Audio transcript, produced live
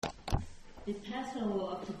The Passover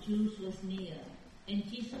of the Jews was near, and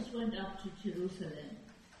Jesus went up to Jerusalem.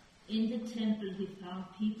 In the temple he found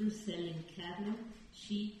people selling cattle,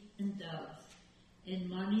 sheep, and doves, and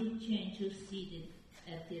money changers seated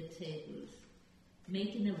at their tables.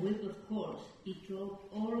 Making a whip of cords, he drove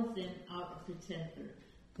all of them out of the temple,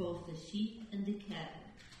 both the sheep and the cattle.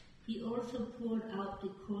 He also poured out the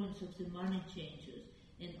coins of the money changers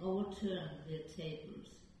and overturned their tables.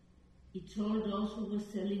 He told those who were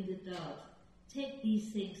selling the doves, "Take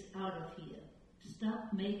these things out of here.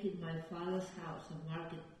 Stop making my Father's house a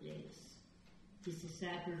marketplace." His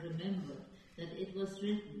disciples remembered that it was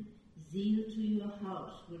written, "Zeal to your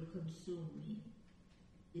house will consume me."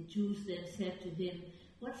 The Jews then said to him,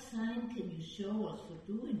 "What sign can you show us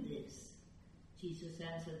for doing this?" Jesus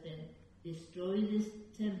answered them, "Destroy this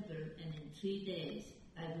temple, and in 3 days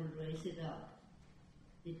I will raise it up."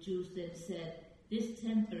 The Jews then said, "This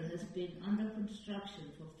temple has been under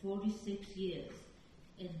construction for 46 years,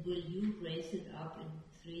 and will you raise it up in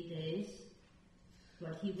 3 days?"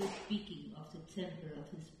 But he was speaking of the temple of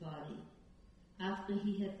his body. After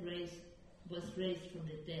he was raised from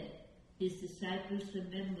the dead, his disciples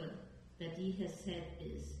remembered that he had said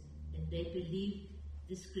this, and they believed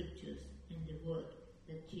the scriptures and the word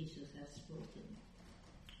that Jesus had spoken.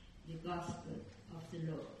 The Gospel of the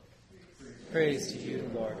Lord. Praise to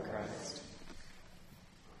you, Lord Christ.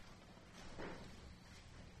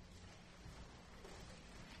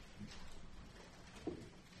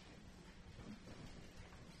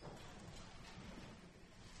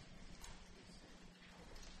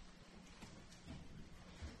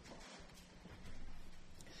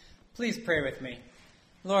 Please pray with me.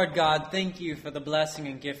 Lord God, thank you for the blessing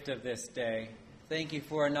and gift of this day. Thank you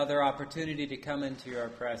for another opportunity to come into your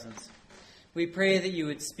presence. We pray that you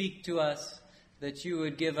would speak to us, that you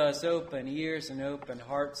would give us open ears and open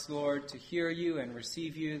hearts, Lord, to hear you and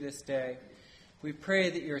receive you this day. We pray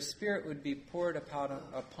that your Spirit would be poured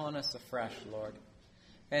upon us afresh, Lord,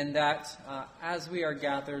 and that as we are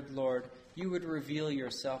gathered, Lord, you would reveal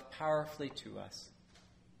yourself powerfully to us.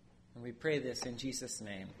 And we pray this in Jesus'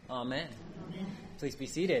 name. Amen. Amen. Please be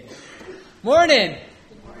seated. Morning!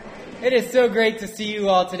 It is so great to see you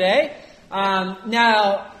all today.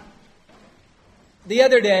 Now, the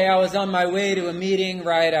other day I was on my way to a meeting,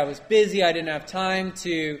 right? I was busy. I didn't have time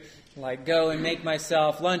to go and make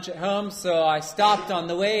myself lunch at home. So I stopped on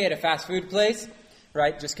the way at a fast food place,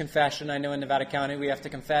 right? Just confession. I know in Nevada County we have to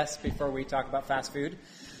confess before we talk about fast food.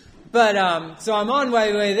 But so I'm on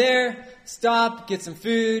my way there, stop, get some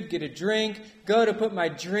food, get a drink, go to put my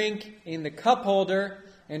drink in the cup holder,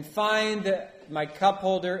 and find that my cup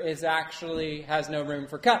holder has no room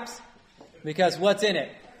for cups. Because what's in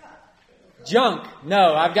it? Junk.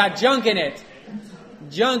 No, I've got junk in it.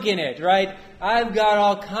 Junk in it, right? I've got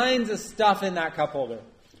all kinds of stuff in that cup holder,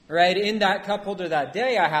 right? In that cup holder that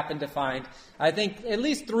day, I happened to find, I think, at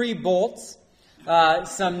least 3 bolts.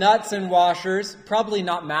 Some nuts and washers, probably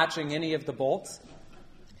not matching any of the bolts.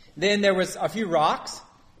 Then there was a few rocks,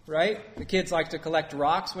 right? The kids like to collect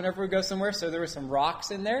rocks whenever we go somewhere, so there were some rocks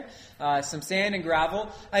in there, some sand and gravel.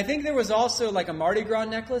 I think there was also a Mardi Gras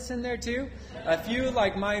necklace in there too, a few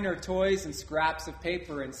minor toys and scraps of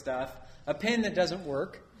paper and stuff, a pen that doesn't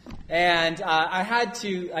work, and I had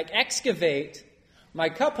to excavate my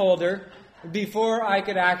cup holder before I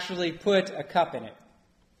could actually put a cup in it.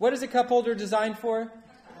 What is a cup holder designed for?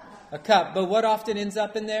 A cup. But what often ends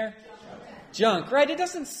up in there? Junk, right? It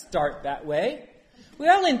doesn't start that way. We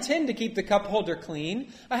all intend to keep the cup holder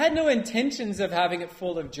clean. I had no intentions of having it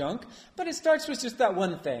full of junk, but it starts with just that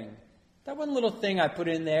one thing. That one little thing I put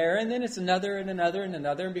in there, and then it's another and another and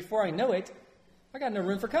another, and before I know it, I got no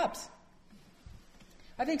room for cups.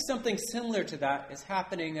 I think something similar to that is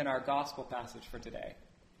happening in our gospel passage for today.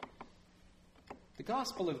 The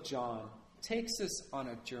Gospel of John takes us on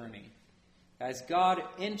a journey as God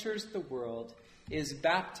enters the world, is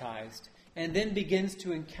baptized, and then begins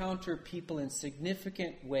to encounter people in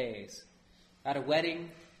significant ways at a wedding,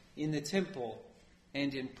 in the temple,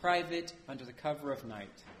 and in private under the cover of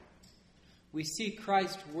night. We see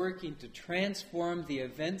Christ working to transform the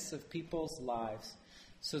events of people's lives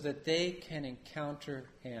so that they can encounter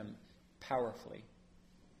him powerfully.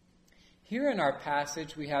 Here in our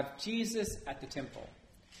passage, we have Jesus at the temple.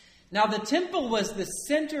 Now, the temple was the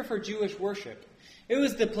center for Jewish worship. It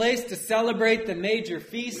was the place to celebrate the major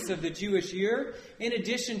feasts of the Jewish year, in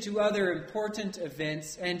addition to other important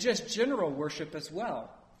events and just general worship as well.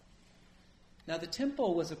 Now, the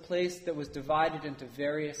temple was a place that was divided into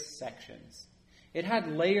various sections. It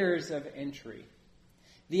had layers of entry.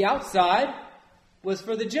 The outside was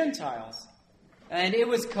for the Gentiles, and it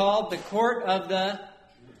was called the court of the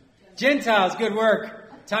Gentiles. Good work.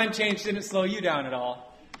 Time change didn't slow you down at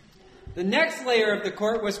all. The next layer of the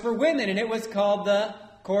court was for women, and it was called the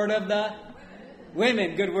Court of the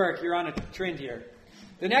Women. Good work. You're on a trend here.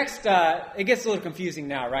 The next, it gets a little confusing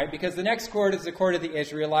now, right? Because the next court is the Court of the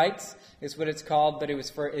Israelites, is what it's called, but it was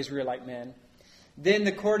for Israelite men. Then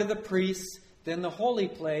the Court of the Priests, then the Holy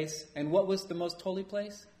Place, and what was the most holy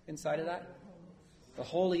place inside of that? The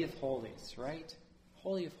Holy of Holies, right?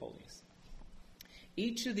 Holy of Holies.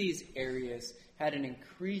 Each of these areas had an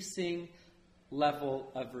increasing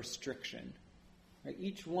level of restriction. Right?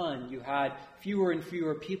 Each one, you had fewer and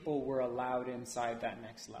fewer people were allowed inside that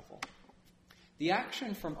next level. The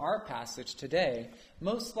action from our passage today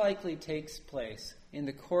most likely takes place in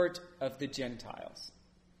the court of the Gentiles.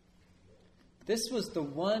 This was the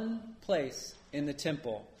one place in the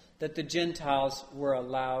temple that the Gentiles were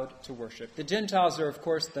allowed to worship. The Gentiles are, of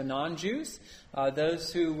course, the non-Jews,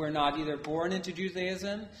 those who were not either born into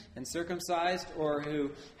Judaism and circumcised or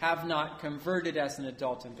who have not converted as an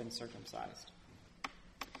adult and been circumcised.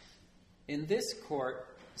 In this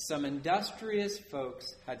court, some industrious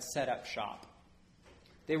folks had set up shop.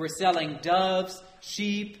 They were selling doves,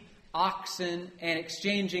 sheep, oxen, and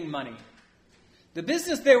exchanging money. The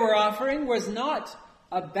business they were offering was not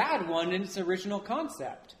a bad one in its original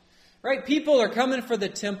concept. Right? People are coming for the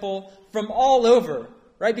temple from all over.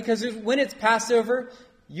 Right? Because when it's Passover,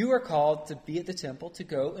 you are called to be at the temple to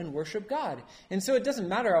go and worship God. And so it doesn't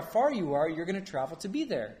matter how far you are, you're going to travel to be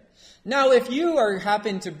there. Now, if you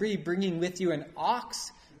happen to be bringing with you an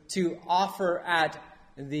ox to offer at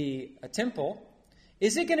the temple,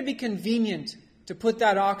 is it going to be convenient to put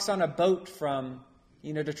that ox on a boat from,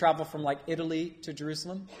 to travel from like Italy to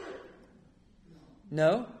Jerusalem?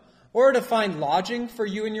 No? Or to find lodging for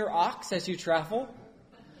you and your ox as you travel?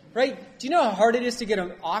 Right? Do you know how hard it is to get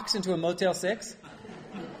an ox into a Motel 6?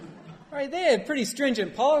 Right? They had pretty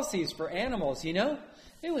stringent policies for animals,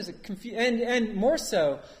 It was and more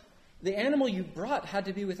so, the animal you brought had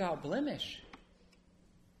to be without blemish.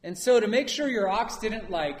 And so to make sure your ox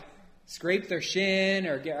didn't scrape their shin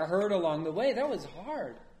or get hurt along the way, that was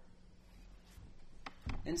hard.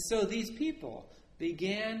 And so these people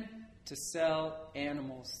began to sell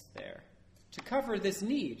animals there to cover this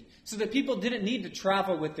need. So that people didn't need to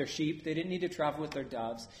travel with their sheep. They didn't need to travel with their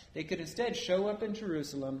doves. They could instead show up in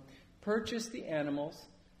Jerusalem, purchase the animals,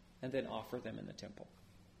 and then offer them in the temple.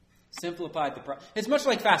 Simplified the process. It's much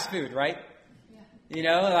like fast food, right?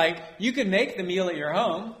 Yeah. You could make the meal at your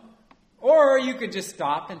home, or you could just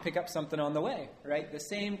stop and pick up something on the way, right? The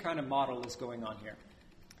same kind of model is going on here.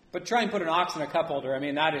 But try and put an ox in a cup holder.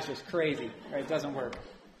 That is just crazy, right? It doesn't work.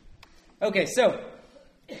 Okay, so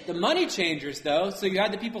the money changers, though, so you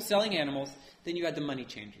had the people selling animals, then you had the money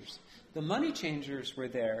changers. The money changers were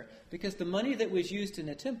there because the money that was used in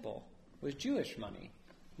the temple was Jewish money,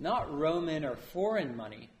 not Roman or foreign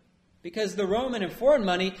money. Because the Roman and foreign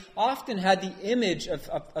money often had the image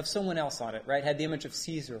of someone else on it, right? Had the image of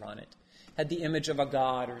Caesar on it. Had the image of a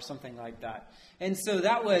god or something like that. And so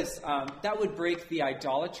that would break the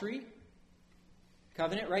idolatry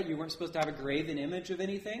covenant, right? You weren't supposed to have a graven image of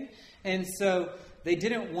anything. And so they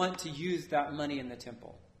didn't want to use that money in the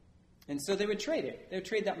temple. And so they would trade it. They would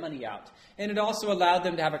trade that money out. And it also allowed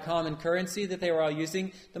them to have a common currency that they were all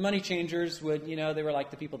using. The money changers would, they were like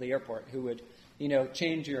the people at the airport who would,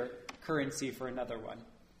 change your currency for another one.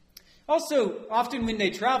 Also, often when they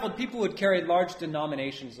traveled, people would carry large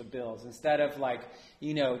denominations of bills. Instead of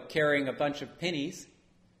carrying a bunch of pennies,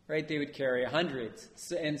 right, they would carry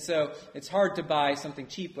hundreds. And so it's hard to buy something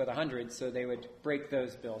cheap with 100, so they would break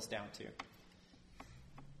those bills down too.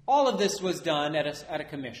 All of this was done at a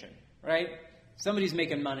commission, right? Somebody's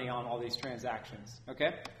making money on all these transactions,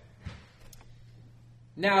 okay?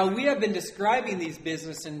 Now, we have been describing these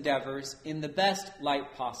business endeavors in the best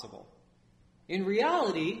light possible. In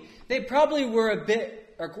reality, they probably were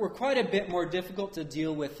quite a bit more difficult to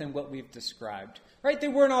deal with than what we've described. Right? They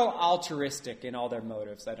weren't all altruistic in all their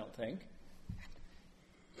motives, I don't think.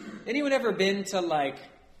 Anyone ever been to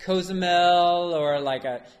Cozumel or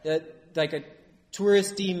a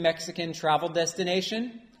touristy Mexican travel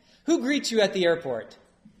destination? Who greets you at the airport?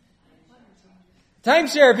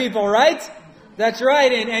 Timeshare people, right? That's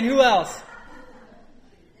right. And who else?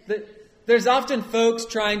 There's often folks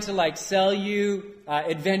trying to sell you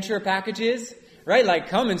adventure packages, right?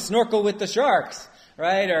 Come and snorkel with the sharks,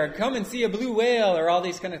 right? Or come and see a blue whale or all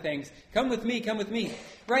these kind of things. Come with me,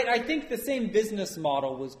 right? I think the same business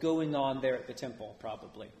model was going on there at the temple,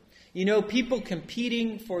 probably. People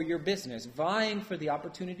competing for your business, vying for the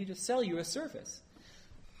opportunity to sell you a service.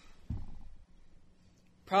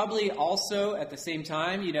 Probably also at the same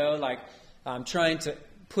time, trying to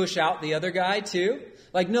push out the other guy too.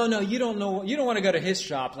 Like, no, you don't want to go to his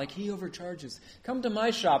shop. Like, he overcharges. Come to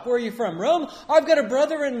my shop. Where are you from? Rome? I've got a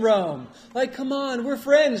brother in Rome. Like, come on, we're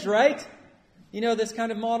friends, right? You know this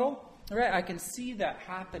kind of model? All right, I can see that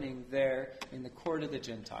happening there in the court of the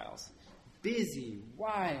Gentiles. Busy,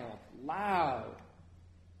 wild, loud.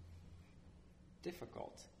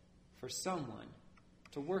 Difficult for someone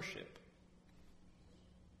to worship.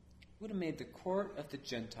 Would have made the court of the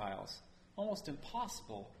Gentiles almost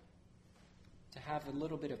impossible to have a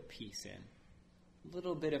little bit of peace in, a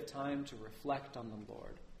little bit of time to reflect on the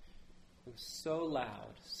Lord. It was so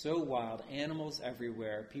loud, so wild, animals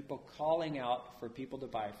everywhere, people calling out for people to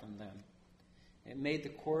buy from them. It made the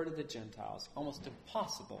court of the Gentiles almost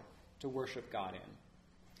impossible to worship God in.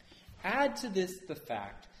 Add to this the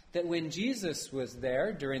fact that when Jesus was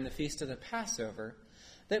there during the Feast of the Passover,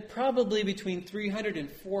 that probably between 300 and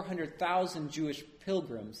 400,000 Jewish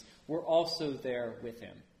pilgrims were also there with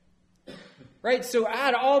him. Right? So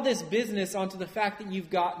add all this business onto the fact that you've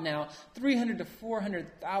got now 300 to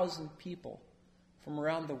 400,000 people from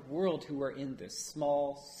around the world who are in this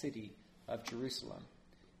small city of Jerusalem.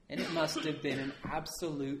 And it must have been an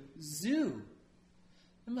absolute zoo.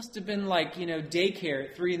 It must have been like, daycare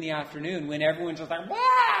at 3 p.m. when everyone's just like,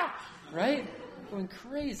 wah! Right? Going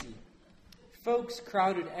crazy. Folks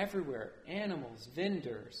crowded everywhere. Animals,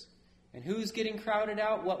 vendors. And who's getting crowded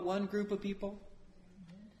out? What one group of people?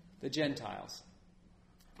 The Gentiles.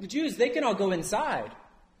 The Jews, they can all go inside.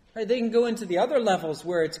 Right? They can go into the other levels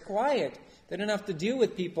where it's quiet. They don't have to deal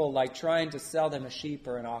with people like trying to sell them a sheep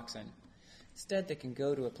or an oxen. Instead, they can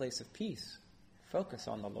go to a place of peace. Focus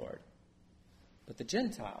on the Lord. But the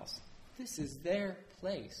Gentiles, this is their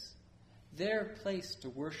place to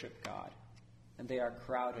worship God, and they are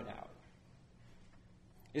crowded out.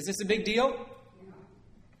 Is this a big deal?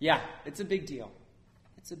 Yeah, it's a big deal.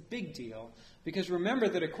 It's a big deal because remember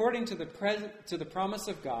that according to the promise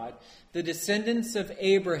of God, the descendants of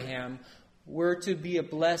Abraham were to be a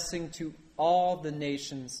blessing to all the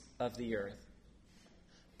nations of the earth.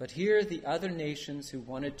 But here the other nations who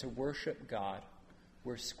wanted to worship God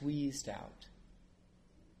were squeezed out.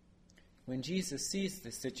 When Jesus sees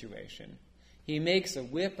this situation, he makes a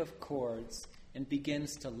whip of cords and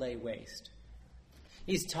begins to lay waste.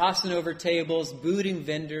 He's tossing over tables, booting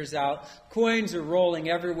vendors out. Coins are rolling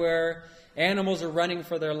everywhere. Animals are running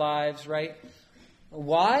for their lives, right?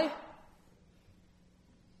 Why?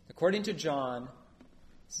 According to John,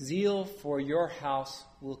 zeal for your house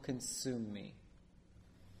will consume me.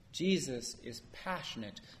 Jesus is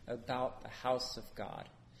passionate about the house of God,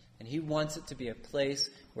 and he wants it to be a place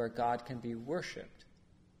where God can be worshipped.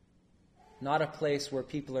 Not a place where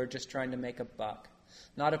people are just trying to make a buck.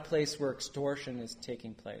 Not a place where extortion is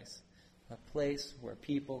taking place. A place where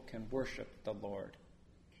people can worship the Lord.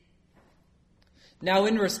 Now,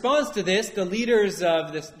 in response to this, the leaders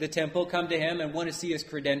of the temple come to him and want to see his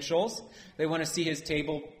credentials. They want to see his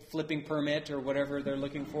table flipping permit or whatever they're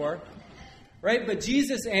looking for. Right? But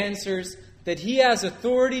Jesus answers that he has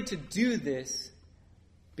authority to do this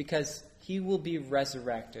because he will be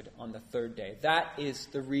resurrected on the third day. That is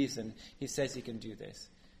the reason he says he can do this.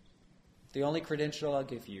 The only credential I'll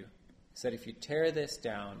give you is that if you tear this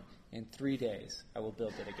down in 3 days, I will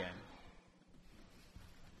build it again.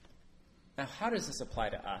 Now, how does this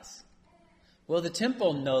apply to us? Well, the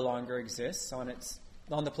temple no longer exists.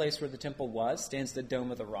 On the place where the temple was stands the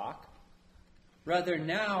Dome of the Rock. Rather,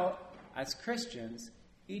 now, as Christians,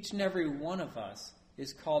 each and every one of us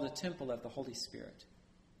is called a temple of the Holy Spirit.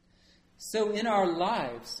 So in our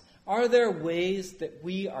lives, are there ways that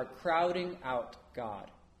we are crowding out God?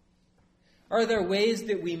 Are there ways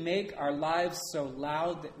that we make our lives so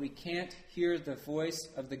loud that we can't hear the voice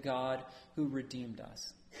of the God who redeemed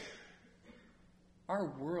us? Our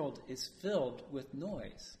world is filled with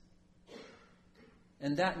noise.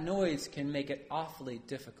 And that noise can make it awfully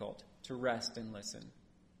difficult to rest and listen.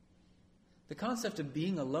 The concept of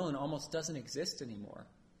being alone almost doesn't exist anymore.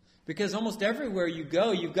 Because almost everywhere you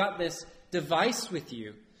go, you've got this device with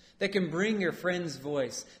you that can bring your friend's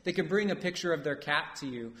voice. They can bring a picture of their cat to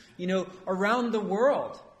you, around the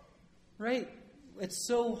world. Right? It's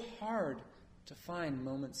so hard to find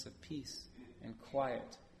moments of peace and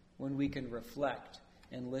quiet when we can reflect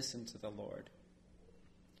and listen to the Lord.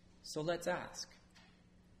 So let's ask,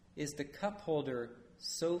 is the cup holder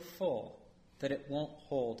so full that it won't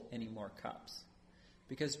hold any more cups?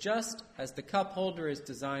 Because just as the cup holder is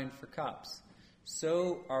designed for cups,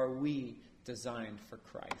 so are we designed for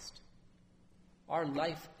Christ. Our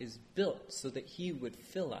life is built so that he would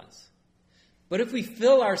fill us. But if we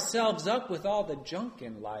fill ourselves up with all the junk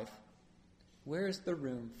in life, where is the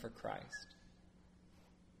room for Christ?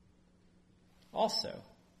 Also,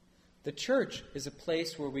 The church is a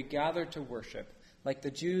place where we gather to worship, like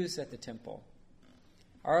the Jews at the temple.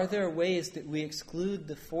 Are there ways that we exclude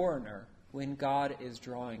the foreigner when God is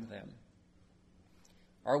drawing them?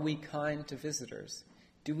 Are we kind to visitors?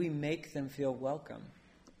 Do we make them feel welcome?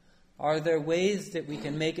 Are there ways that we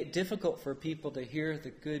can make it difficult for people to hear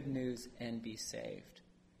the good news and be saved?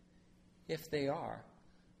 If they are,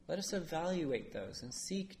 let us evaluate those and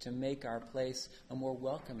seek to make our place a more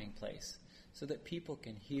welcoming place so that people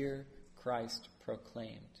can hear Christ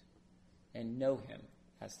proclaimed and know him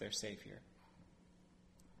as their Savior.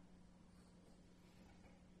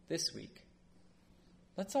 This week,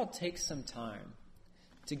 let's all take some time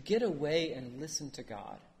to get away and listen to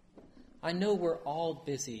God. I know we're all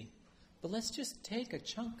busy, but let's just take a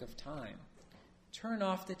chunk of time. Turn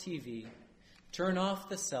off the TV, turn off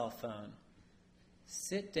the cell phone,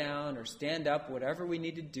 sit down or stand up, whatever we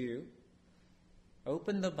need to do,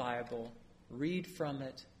 open the Bible, read from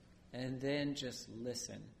it, and then just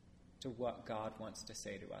listen to what God wants to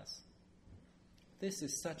say to us. This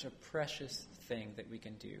is such a precious thing that we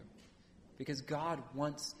can do because God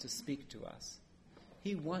wants to speak to us.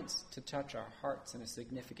 He wants to touch our hearts in a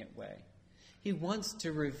significant way. He wants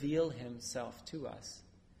to reveal himself to us.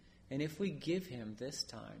 And if we give him this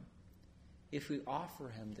time, if we offer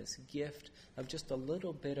him this gift of just a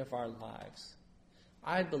little bit of our lives,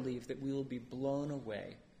 I believe that we will be blown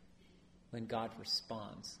away when God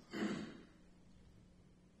responds.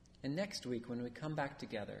 And next week, when we come back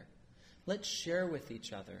together, let's share with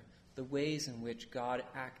each other the ways in which God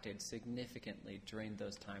acted significantly during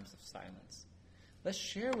those times of silence. Let's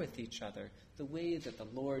share with each other the way that the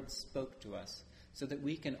Lord spoke to us so that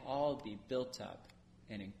we can all be built up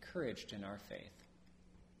and encouraged in our faith.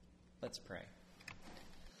 Let's pray.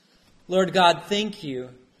 Lord God, thank you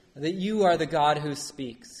that you are the God who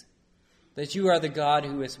speaks, that you are the God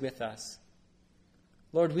who is with us.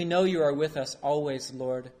 Lord, we know you are with us always,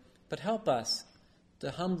 Lord, but help us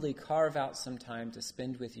to humbly carve out some time to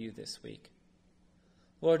spend with you this week.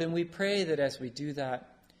 Lord, and we pray that as we do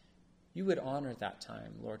that, you would honor that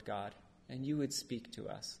time, Lord God, and you would speak to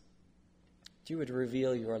us. You would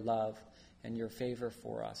reveal your love and your favor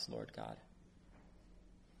for us, Lord God.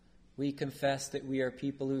 We confess that we are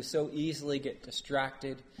people who so easily get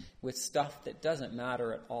distracted with stuff that doesn't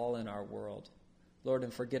matter at all in our world, Lord,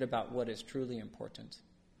 and forget about what is truly important.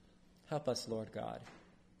 Help us, Lord God,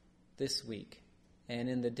 this week and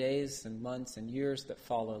in the days and months and years that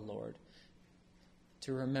follow, Lord,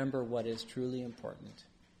 to remember what is truly important.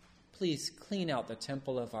 Please clean out the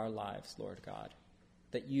temple of our lives, Lord God,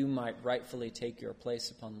 that you might rightfully take your place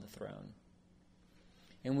upon the throne.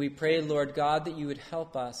 And we pray, Lord God, that you would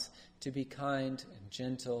help us to be kind and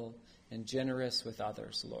gentle and generous with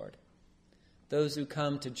others, Lord. Those who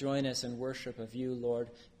come to join us in worship of you, Lord,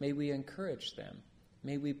 may we encourage them.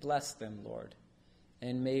 May we bless them, Lord.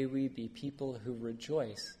 And may we be people who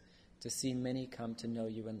rejoice to see many come to know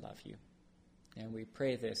you and love you. And we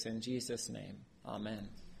pray this in Jesus' name. Amen.